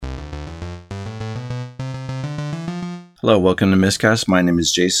Hello, welcome to Miscast. My name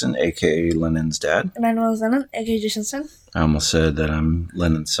is Jason, aka Lennon's dad. Emmanuel Lennon, aka Jason's son. I almost said that I'm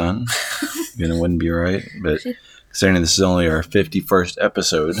Lennon's son. It wouldn't be right, but considering this is only our 51st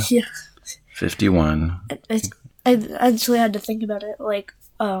episode, Yeah. 51. I actually had to think about it, what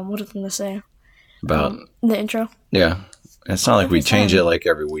was I going to say? About the intro. Yeah. It's not like we change it like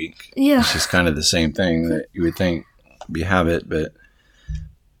every week. Yeah. It's just kind of the same thing that you would think be habit, but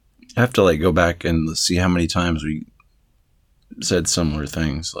I have to go back and see how many times we said similar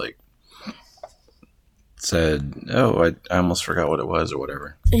things, said, I almost forgot what it was or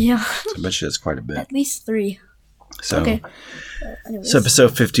whatever. Yeah. So I bet you that's quite a bit. At least 3. So, okay. It's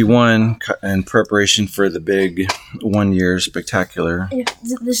episode 51 in preparation for the big 1 year spectacular. Yeah,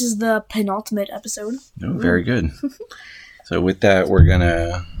 this is the penultimate episode. Oh, very good. So with that, we're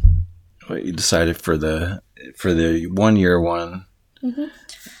gonna. You decided for the 1 year one. Mm-hmm.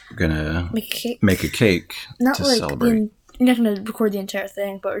 We're gonna make a cake. Not to celebrate. You're not gonna record the entire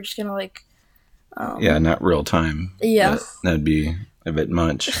thing, but we're just gonna not real time. Yeah, that'd be a bit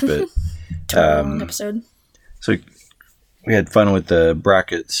much, but long episode. So we had fun with the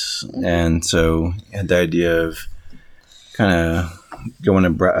brackets, and so had the idea of kind of going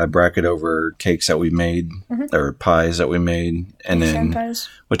a bracket over cakes that we made or pies that we made, and then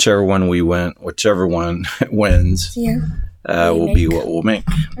whichever one wins, will be what we'll make.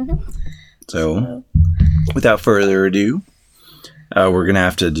 So without further ado, we're gonna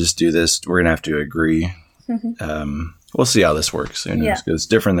have to just do this. We're gonna have to agree. We'll see how this works. Who knows? 'Cause it's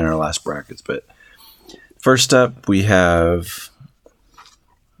different than our last brackets. But first up, we have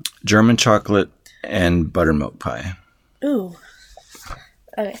German chocolate and buttermilk pie. Ooh.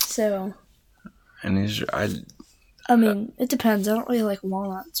 Okay, so. And these are, I mean, it depends. I don't really like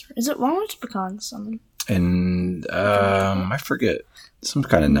walnuts. Is it walnuts or pecans? And I forget, some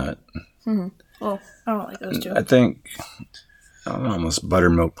kind of nut. Well, I don't like those two. I think I'm almost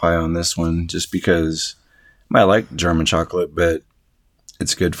buttermilk pie on this one, just because I might like German chocolate, but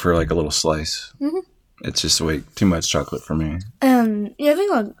it's good for a little slice. It's just way too much chocolate for me. Yeah, I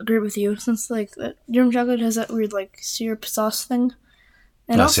think I'll agree with you, since that German chocolate has that weird syrup sauce thing.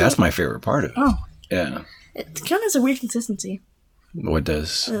 And see, that's my favorite part of it. Oh, yeah. It kind of has a weird consistency. What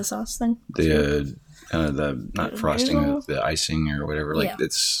does the sauce thing? The kind of the not frosting, the icing or whatever.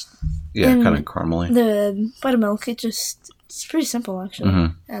 It's and kind of caramely. The buttermilk, it's pretty simple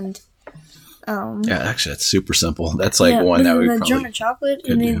actually, and actually that's super simple. That's one that we the German chocolate.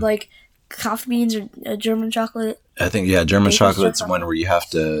 You need coffee beans or German chocolate. I think German chocolate's one where you have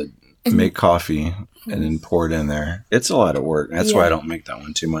to make coffee and then pour it in there. It's a lot of work. That's why I don't make that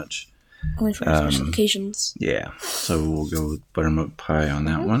one too much. Only for special occasions. Yeah. So we'll go with buttermilk pie on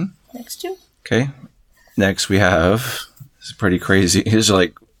that one. Next two. Okay. Next we have, this is pretty crazy. Here's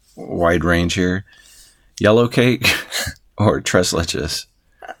wide range here. Yellow cake or tres leches.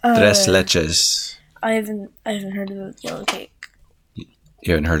 Tres leches. I haven't heard of yellow cake. You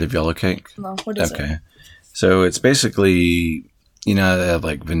haven't heard of yellow cake? No. What is it? Okay. So it's basically, they have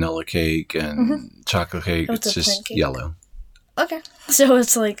vanilla cake and chocolate cake. It's just cake. Yellow. Okay. So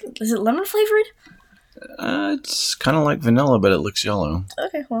it's is it lemon flavored? It's kind of like vanilla, but it looks yellow.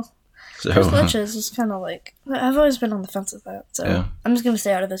 Okay, well. So tres leches is kind of I've always been on the fence with that. So I'm just going to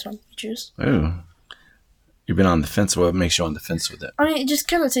stay out of this one. Choose. Ooh. You've been on the fence. What makes you on the fence with it? I mean, it just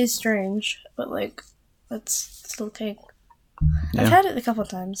kind of tastes strange, but that's still cake. Yeah. I've had it a couple of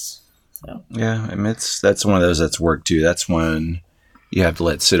times. So. Yeah, I mean, that's one of those that's worked too. That's when you have to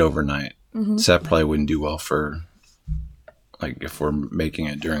let it sit overnight. So that probably wouldn't do well for if we're making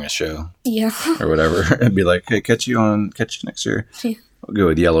it during a show. Yeah. Or whatever. It'd be hey, catch you next year. Yeah. We'll go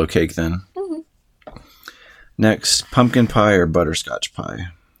with yellow cake then. Next, pumpkin pie or butterscotch pie?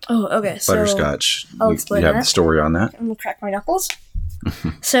 Oh, okay. Butterscotch. So I'll explain you have the story on that. I'm gonna crack my knuckles.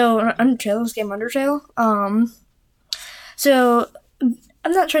 So Undertale, this game Undertale. So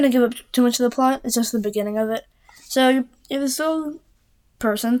I'm not trying to give up too much of the plot. It's just the beginning of it. So you have this little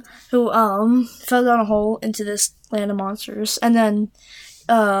person who fell down a hole into this land of monsters, and then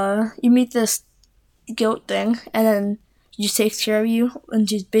you meet this goat thing, and then she just takes care of you, and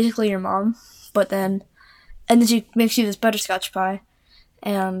she's basically your mom. And then she makes you this butterscotch pie,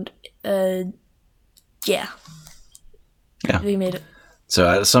 and we made it.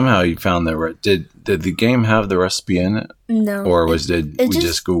 So somehow you found did the game have the recipe in it? No. Or we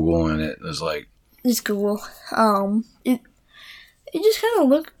just Google and it was just Google. It just kind of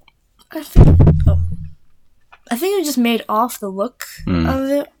looked. I think it just made off the look of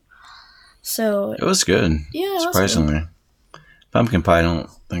it. So it was good. Yeah, surprisingly. Good. Pumpkin pie, I don't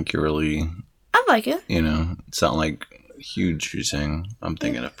think you really. I like it. It's not huge. You're saying I'm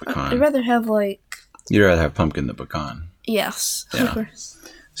thinking of pecan. I'd rather have You'd rather have pumpkin than pecan. Yes, Yeah. of course.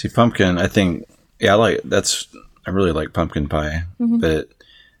 See, pumpkin, I think, yeah, I really like pumpkin pie, but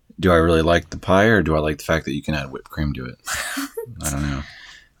do I really like the pie or do I like the fact that you can add whipped cream to it? I don't know.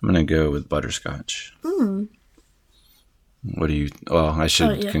 I'm going to go with butterscotch. Mm. What do you, well, I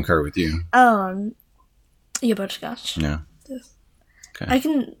should concur with you. Yeah, butterscotch. Yeah. Okay. I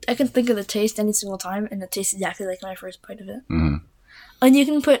can think of the taste any single time, and it tastes exactly like my first bite of it. Mm-hmm. And you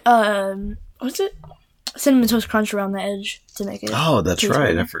can put, what's it? Cinnamon Toast Crunch around the edge to make it. Oh, that's right.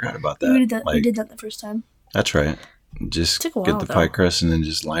 Better. I forgot about that. We did that the first time. That's right. Just took a get while, the pie though. crust and then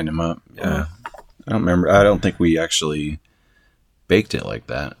just line them up. Yeah. I don't remember. I don't think we actually baked it like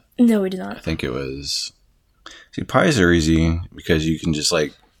that. No, we did not. I think it was. See, pies are easy because you can just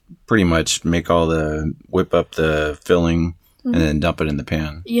like pretty much whip up the filling and then dump it in the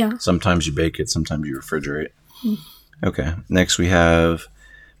pan. Yeah. Sometimes you bake it, sometimes you refrigerate. Okay. Next we have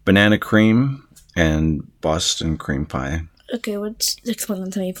banana cream and Boston cream pie. Okay, explain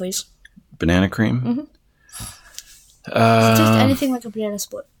them to me, please. Banana cream? Mm-hmm. Just anything like a banana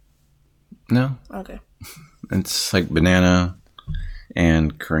split. No. Okay. It's like banana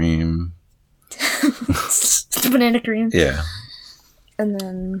and cream. Banana cream. Yeah. And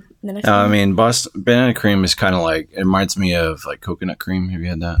then the next I mean, banana cream is kind of like, it reminds me of like coconut cream. Have you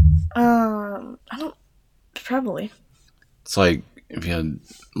had that? I don't, probably. It's like if you had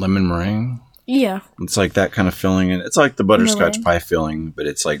lemon meringue. Yeah. It's like that kind of filling. And it's like the butterscotch Meringue. pie filling, but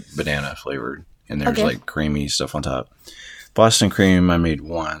it's like banana flavored. And there's Okay. like creamy stuff on top. Boston cream I made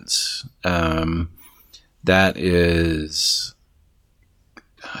once. That is,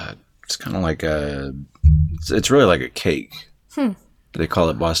 it's kind of like it's really like a cake. They call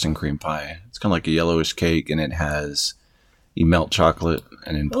it Boston cream pie. It's kind of like a yellowish cake, and you melt chocolate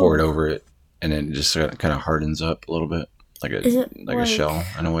and then pour it over it, and then it just kind of hardens up a little bit, like a shell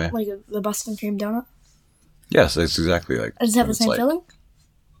in a way. Like the Boston cream donut? Yes, it's exactly like. Does it have the same filling?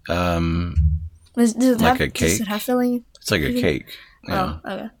 Does it like have, a cake. Does it have filling? It's like a cake. Yeah.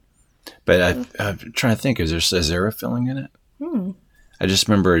 Oh, okay. But I'm trying to think. Is there a filling in it? I just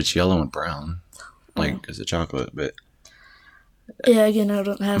remember it's yellow and brown, like as a chocolate. But Yeah, again, I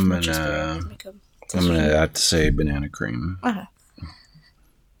don't have I'm much gonna- experience. I'm gonna have to say banana cream. Okay.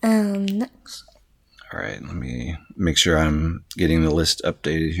 Next. All right, let me make sure I'm getting the list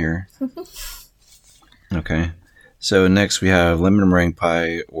updated here. Okay, so next we have lemon meringue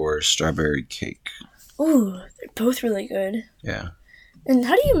pie or strawberry cake. Ooh, they're both really good. Yeah, And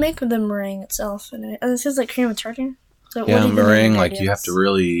how do you make the meringue itself? And it says like cream of tartar. So yeah, what are the meringue. main Like you have to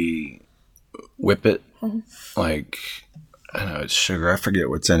really whip it. Mm-hmm. Like I don't know, it's sugar. I forget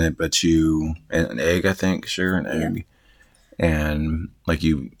what's in it, but an egg. I think sugar and egg, and like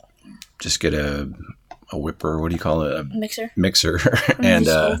you just get a whipper. What do you call it? A mixer. and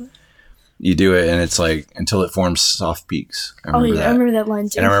you do it, and it's like until it forms soft peaks. I remember that line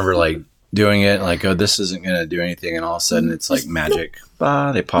too. And I remember like doing it, like, oh, this isn't gonna do anything, and all of a sudden it's like magic.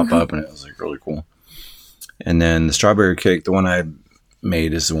 They pop up, and it was like really cool. And then the strawberry cake, the one I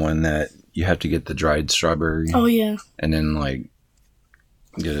made is the one that you have to get the dried strawberry. Oh yeah. And then like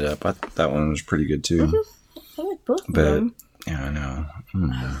get it up. That one was pretty good too. I like both of But them. yeah, I know.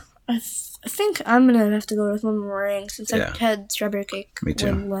 I think I'm gonna have to go with lemon meringue since Yeah. I've had strawberry cake. Me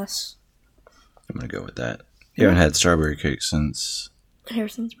too. Way less. I'm gonna go with that. You haven't had strawberry cake since,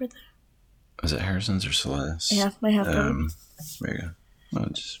 Harrison's birthday. was it Harrison's or Celeste? Yeah, I have to. There you go. Oh,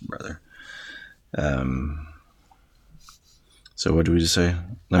 just brother. So what do we just say?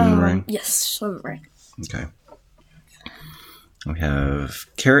 Lemon meringue? Yes, lemon meringue. Okay. We have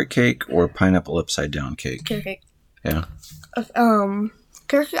carrot cake or pineapple upside down cake. Carrot cake. Yeah.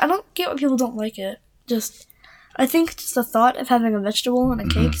 Carrot cake. I don't get why people don't like it. I think just the thought of having a vegetable in a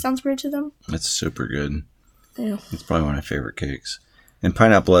cake sounds weird to them. It's super good. Yeah. It's probably one of my favorite cakes. And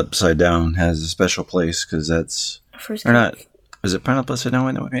pineapple upside down has a special place because that's First or cake. not. Was it pineapple upside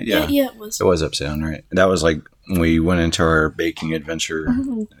down? Yeah. Yeah, it was. It was upside down, right? That was like when we went into our baking adventure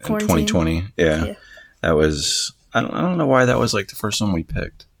in Quarantine. 2020. Yeah. Yeah. That was. I don't know why that was like the first one we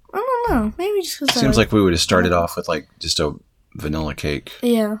picked. I don't know. Maybe just because Seems like we would have started off with like just a vanilla cake.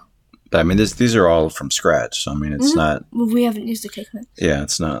 Yeah. But I mean, these are all from scratch. So I mean, it's not. Well, we haven't used the cake mix. Yeah,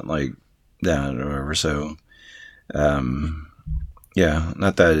 it's not like that or whatever. So, yeah,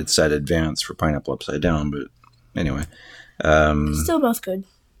 not that it's that advanced for pineapple upside down, but anyway. Still both good.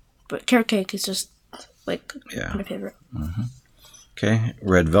 But carrot cake is just like my favorite. Okay,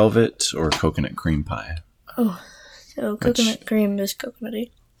 red velvet or coconut cream pie. Oh, so coconut cream is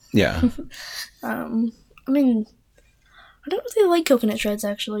coconutty. Yeah. I mean, I don't really like coconut shreds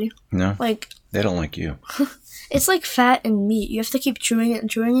actually. No. Like They don't like you. It's like fat and meat. You have to keep chewing it,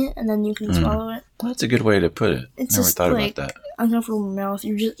 and then you can swallow it. Well, that's a good way to put it. It's Never just thought like about that. uncomfortable in your mouth.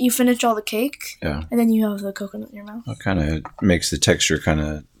 You finish all the cake, Yeah. and then you have the coconut in your mouth. It kind of makes the texture kind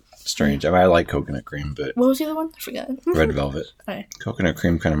of strange. I mean, I like coconut cream, but What was the other one? I forgot. red velvet. Okay. Coconut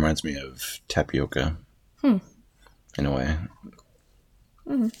cream kind of reminds me of tapioca. In a way.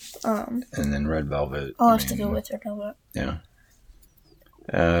 And then red velvet. I'll have to go with red velvet. Yeah.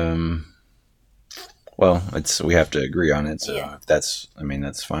 Well, we have to agree on it. So if that's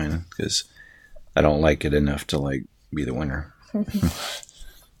fine because I don't like it enough to like be the winner.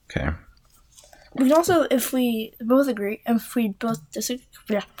 Okay. We can also, if we both agree, and if we both disagree,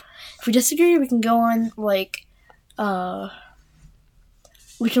 if we disagree, we can go on like,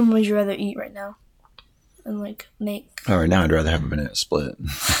 which one would you rather eat right now, and like make. Oh, right now I'd rather have a banana split.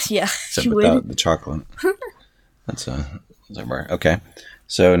 Yeah, except you without would. the chocolate. That's okay.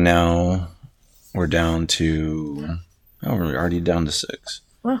 So now we're down to. Oh, we're already down to 6.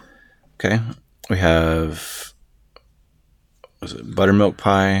 Wow. Okay, we have. Was it buttermilk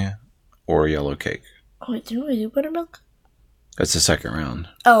pie or yellow cake? Oh wait, didn't we do buttermilk? That's the second round.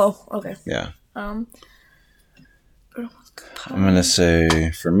 Oh, okay. Yeah. Buttermilk pie. I'm gonna say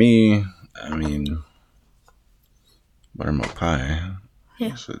for me, I mean, buttermilk pie.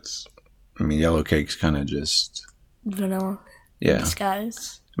 Yeah. So yellow cake's kind of just Vanilla. yeah.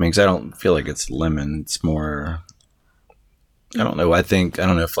 Disguise. I mean, because I don't feel like it's lemon. It's more. I don't know. I don't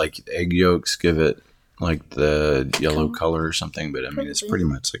know if like egg yolks give it like the yellow color or something, but I mean, it's pretty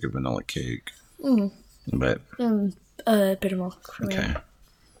much like a vanilla cake. But Buttermilk. okay.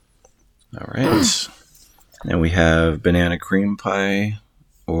 All right. Then we have banana cream pie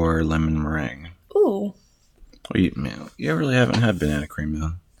or lemon meringue. Ooh. Well, you really haven't had banana cream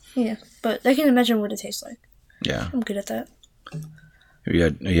though. Yeah, but I can imagine what it tastes like. Yeah. I'm good at that. You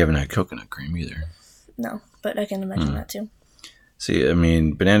haven't had coconut cream either. No, but I can imagine that too. See, I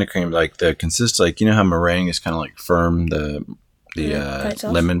mean, banana cream, like the like you know how meringue is kind of like firm, the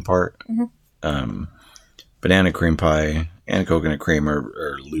lemon part. Banana cream pie and coconut cream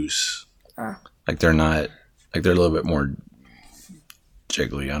are loose. Like they're not, like they're a little bit more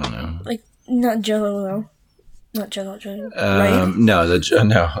jiggly. I don't know. Like not Jello though. Not Jello. Right? No,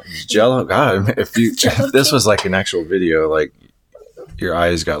 Jello. God, if this was like an actual video, like your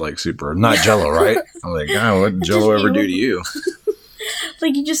eyes got like super not Jello, right? I'm like, God, what did Jello ever do to you?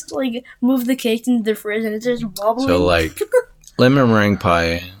 Like you just like move the cake into the fridge and it's just wobbling. So like lemon meringue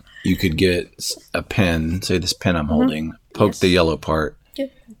pie, you could get a pen, say this pen I'm holding, poke the yellow part,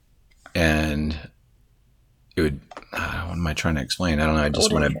 and it would. What am I trying to explain? I don't know. I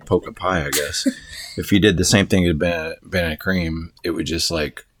just want to poke a pie, I guess. If you did the same thing with banana cream, it would just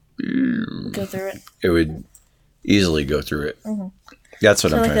like go through it. It would easily go through it. That's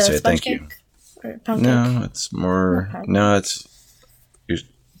what I'm trying to say. Thank you. No, it's more. No, it's.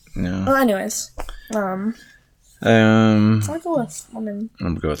 No. Well, anyways, I'll go with lemon. I'm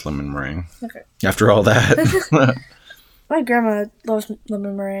gonna go with lemon meringue. Okay. After all that. My grandma loves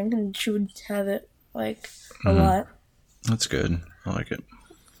lemon meringue, and she would have it like a lot. That's good. I like it.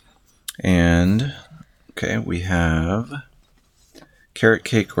 And okay, we have carrot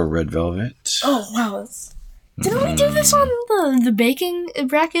cake or red velvet. Oh wow! Didn't we do this on the baking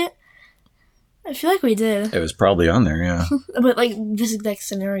bracket? I feel like we did. It was probably on there, yeah. But like this exact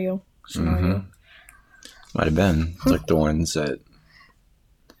scenario. Might have been like the ones that.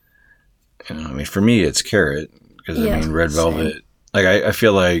 I mean, for me, it's carrot because I mean, red velvet. Same. Like I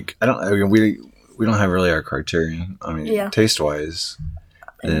feel like I mean, we don't have really our criteria. I mean, taste wise,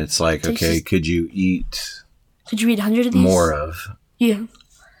 and it's like okay, could you eat 100 of these? More of? Yeah.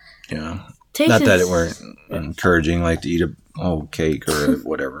 Yeah. Not that it weren't encouraging, like to eat a whole cake or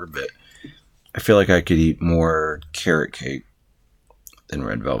whatever, but I feel like I could eat more carrot cake than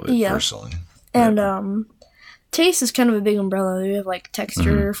red velvet personally. And taste is kind of a big umbrella. You have like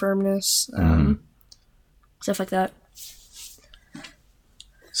texture, firmness, stuff like that.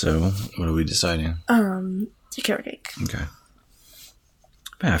 So, what are we deciding? Carrot cake. Okay.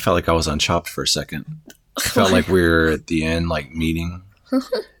 Man, I felt like I was on Chopped for a second. I felt like we were at the end, like meeting.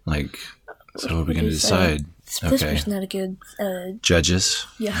 Like, so what are we going to decide? This person had a good judges.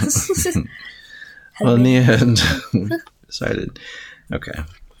 Yes. Well, in the end, we decided. Okay.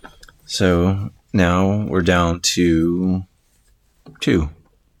 So now we're down to 2.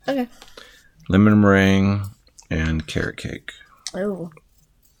 Okay. Lemon meringue and carrot cake. Oh.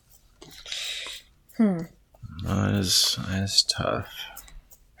 That is tough.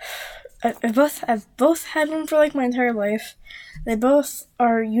 I've both had one for like my entire life. They both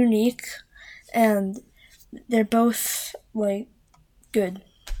are unique, and they're both like good.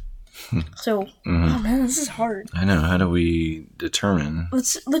 So, oh man, this is hard. I know. How do we determine?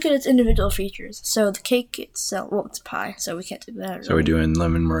 Let's look at its individual features. So the cake itself, well, it's pie, so we can't do that. So we're doing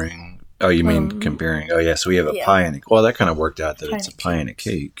lemon meringue. Oh, you mean comparing? Oh, yeah. So we have a pie and a. Well, that kind of worked out that it's a pie and a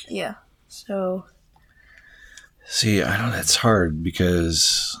cake. Yeah. So. See, I don't. That's hard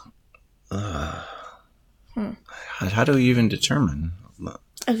because. How do we even determine?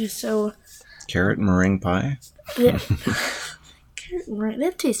 Okay, so. Carrot meringue pie. Yeah. Right,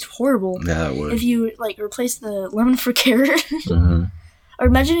 that tastes horrible. Yeah, it would. If you replace the lemon for carrot, or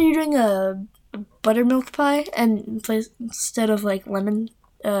imagine you're doing a buttermilk pie and instead of lemon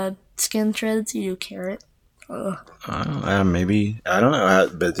skin shreds, you do carrot. Maybe I don't know,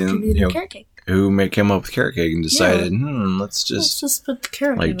 but then carrot cake. Who came up with carrot cake and decided, let's just put the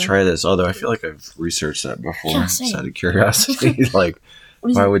carrot. in try this. Although I feel like I've researched that before, just out of curiosity.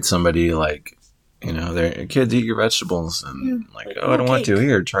 Why would somebody their kids eat your vegetables and I don't want to.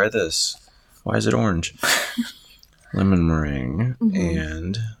 Here, try this. Why is it orange? Lemon meringue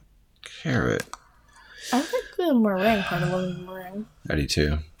and carrot. I like the meringue part of lemon meringue. I do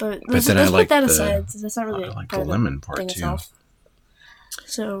too. But then I like that aside. That's not really I like the lemon part too. Itself.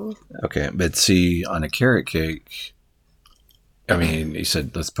 So. Okay, but see, on a carrot cake, I mean, you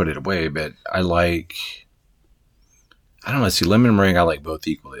said let's put it away, but I don't know. See, lemon meringue, I like both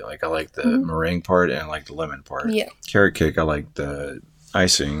equally. I like the meringue part and I like the lemon part. Yeah. Carrot cake, I like the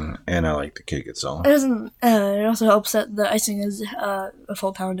icing and I like the cake itself. It also helps that the icing is a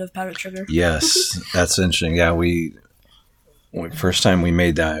full pound of powdered sugar. Yes, that's interesting. Yeah, first time we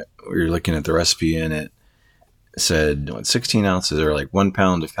made that, we were looking at the recipe and it said 16 ounces or 1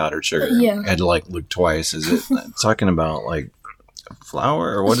 pound of powdered sugar. Yeah. I had to look twice. Is it talking about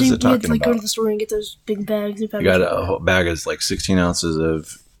flour or what is it talking about? Go to the store and get those big bags of powdered sugar. You got a whole bag of 16 ounces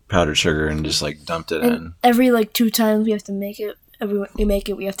of powdered sugar and just dumped it in. Every 2 times we have to make it. We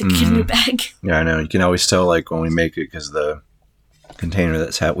have to get a new bag. Yeah, I know. You can always tell when we make it because the container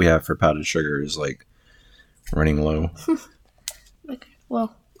we have for powdered sugar is running low. Okay.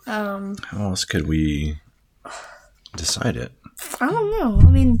 Well, how else could we decide it? I don't know.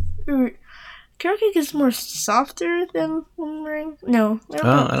 I mean, carrot cake is more softer than lemon meringue. No,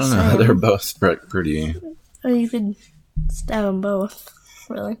 I don't know. They're both pretty. You could stab them both,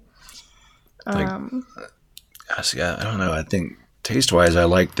 really. I don't know. I think taste-wise, I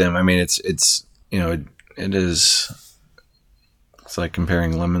like them. I mean, it is. It's like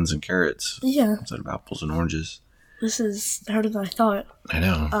comparing lemons and carrots. Yeah. Instead of apples and oranges. This is harder than I thought. I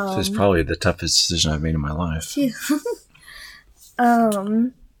know. This is probably the toughest decision I've made in my life. Yeah.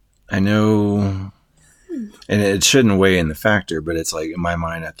 I know, and it shouldn't weigh in the factor, but it's in my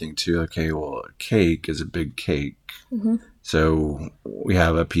mind, I think too, okay, well, a cake is a big cake. So we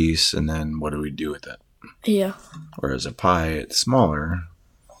have a piece, and then what do we do with it? Yeah. Whereas a pie, it's smaller.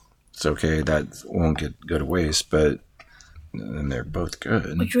 It's okay, that won't go to waste, but then they're both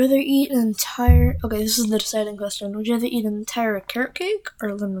good. Would you rather eat an entire... Okay, this is the deciding question. Would you rather eat an entire carrot cake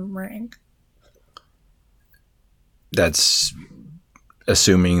or lemon meringue? That's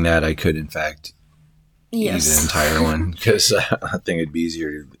assuming that I could, in fact, eat an entire one, because I think it'd be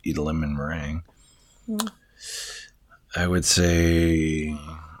easier to eat a lemon meringue. I would say...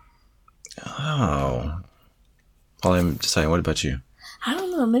 While I'm deciding, what about you? I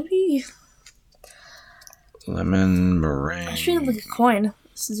don't know, maybe... Lemon meringue. I should have a coin.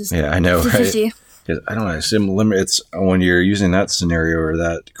 This is just I know, 50. right? Because I don't know. It's when you're using that scenario or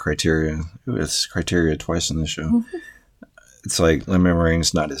that criteria. It's criteria twice in the show. It's lemon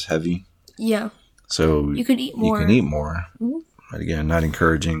meringue's not as heavy. Yeah. So you could eat more. You can eat more. But again, not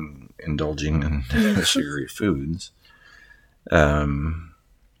indulging in sugary foods. But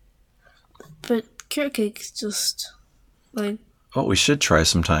carrot cake's just what we should try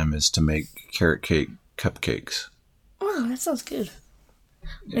sometime is to make carrot cake cupcakes. Oh, that sounds good.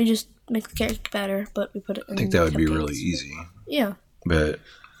 We just make the carrot batter, but we put it in. I think that would be really easy. Yeah. But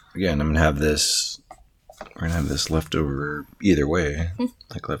again, I'm gonna have this. We're gonna have this leftover either way,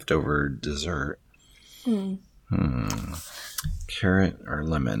 leftover dessert. Carrot or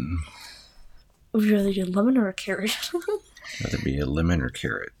lemon? Would you rather do lemon or a carrot? Rather be a lemon or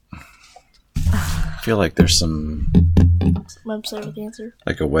carrot. I feel like there's some website with the answer.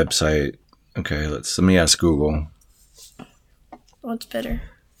 A website. Okay, let me ask Google. What's better?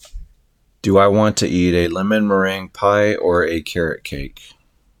 Do I want to eat a lemon meringue pie or a carrot cake?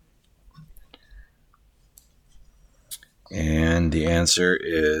 And the answer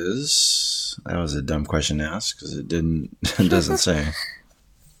is... That was a dumb question to ask because it doesn't say.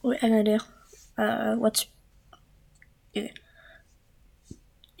 Wait, I have an idea.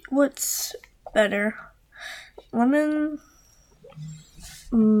 What's better? Lemon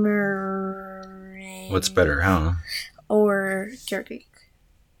meringue. What's better, huh? Or carrot cake.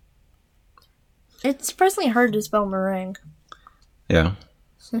 It's surprisingly hard to spell meringue. Yeah.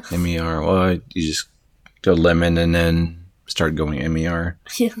 M-E-R. Well, you just go lemon and then start going M-E-R.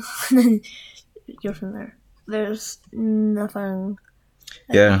 Yeah, and then go from there. There's nothing.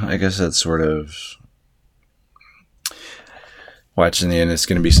 Yeah, I guess that's sort of... Watching the end, it's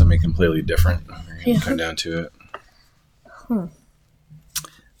going to be something completely different. Yeah. Come down to it.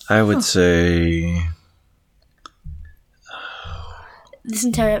 I would say... This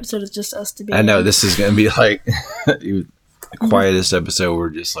entire episode is just us debating. I know, this is going to be like the quietest episode. We're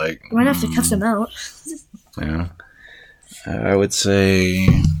just like... We're going to have to cut them out. Yeah. I would say...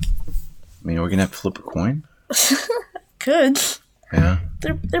 I mean, we're going to have to flip a coin? Could. Yeah.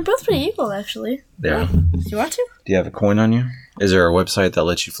 They're both pretty equal, actually. Yeah. Do you want to? Do you have a coin on you? Is there a website that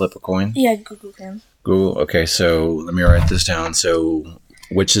lets you flip a coin? Yeah, Google can. Google? Okay, so let me write this down. So,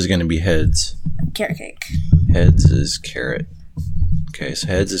 which is going to be heads? Carrot cake. Heads is carrot. Okay, so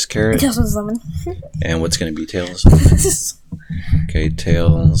heads is carrot. Tails is lemon. And what's going to be tails? Okay,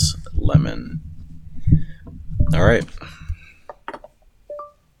 tails, lemon. All right.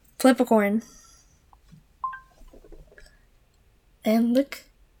 Flip a coin. And look.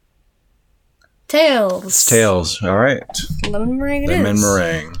 Tails. It's tails. All right. Lemon meringue Lemon is.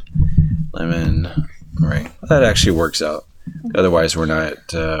 meringue. Lemon meringue. That actually works out. Otherwise, we're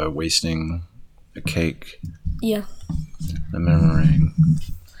not wasting a cake. Yeah. Lemon meringue.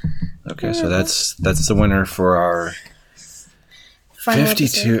 Okay, so that's the winner for our Final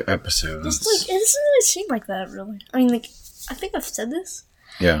 52 episode. episodes. It doesn't really seem like that, really. I mean, like, I think I've said this,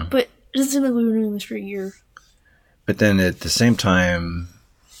 Yeah. but it doesn't seem like we were doing this for a year. But then at the same time,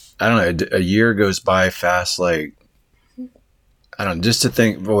 I don't know, a year goes by fast, like, I don't know, just to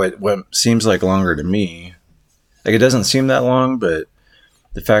think what seems like longer to me. Like, it doesn't seem that long, but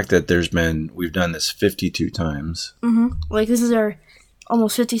the fact that we've done this 52 times. Mm-hmm. Like, this is our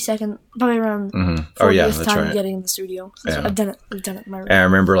almost 52nd, probably around 40th time right. getting in the studio. Yeah. I've done it in my room. And I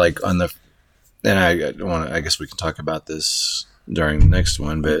remember, like, and I guess we can talk about this during the next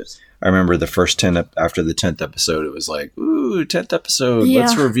one, but I remember the first after the 10th episode, it was like, ooh, 10th episode. Yeah.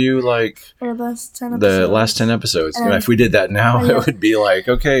 Let's review, like, Our last 10 episodes. the last 10 episodes. And if we did that now, yeah. it would be like,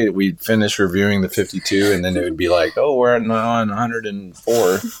 okay, we'd finish reviewing the 52, and then it would be like, oh, we're now on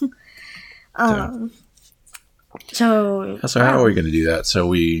 104. So how are we going to do that? So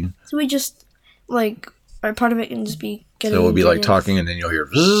we just, like, our part of it can just be getting... So we'll be, like, talking, and then you'll hear...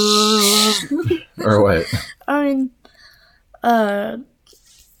 or what? I mean, I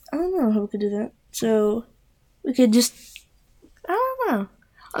don't know how we could do that. So we could just... I don't know.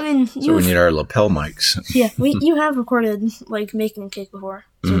 I mean, So we need our lapel mics. Yeah, you have recorded, like, making a cake before.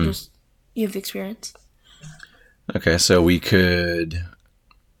 So you have experience. Okay, so we could,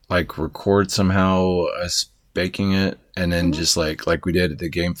 like, record somehow us baking it, and then just, like we did at the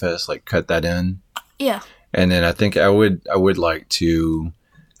Game Fest, like, cut that in. Yeah. And then I think I would like to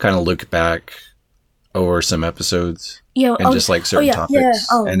kind of look back over some episodes. Yeah. And just, like, certain topics.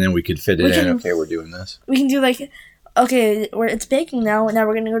 Yeah. And then we could fit it in. Okay, we're doing this. We can do, like... Okay, it's baking now, and now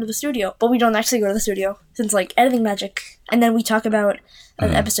we're going to go to the studio. But we don't actually go to the studio, since, like, editing magic. And then we talk about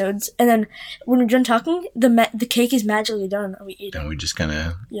episodes. And then when we're done talking, the cake is magically done, and we eat it. And we just kind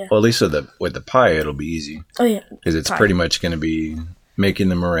of... Yeah. Well, at least with the pie, it'll be easy. Oh, yeah. Because it's pretty much going to be making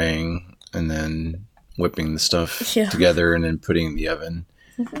the meringue, and then whipping the stuff together, and then putting it in the oven.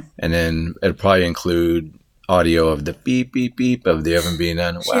 Mm-hmm. And then it'll probably include audio of the beep, beep, beep of the oven being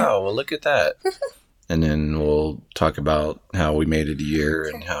done. Wow, well, look at that. And then we'll talk about how we made it a year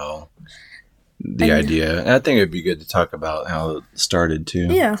and how the idea. And I think it'd be good to talk about how it started too.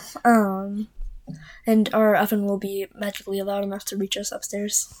 Yeah. And our oven will be magically loud enough to reach us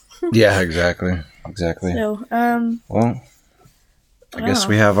upstairs. Yeah, exactly. So, well, I guess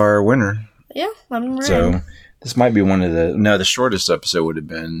we have our winner. Yeah, lemon meringue. So this might be one of the shortest episode would have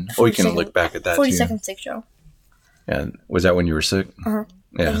been. Oh, we can look back at that 40-second sick show. Yeah, was that when you were sick? Uh-huh.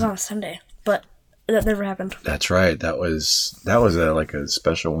 Yeah. It was on a Sunday, but that never happened. That's right. That was a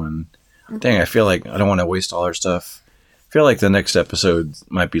special one. Dang, I feel like I don't want to waste all our stuff. I feel like the next episode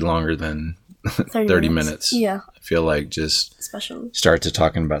might be longer than 30 minutes. Yeah. I feel like just Especially start to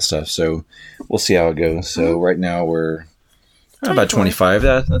talking about stuff. So we'll see how it goes. So right now we're about 25.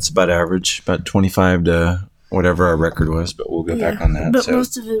 That's about average. About 25 to whatever our record was, but we'll go back on that. But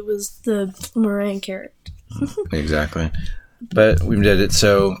most of it was the meringue carrot. Exactly. But we did it,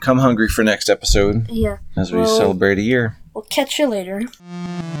 so come hungry for next episode. Yeah. As we celebrate a year. We'll catch you later.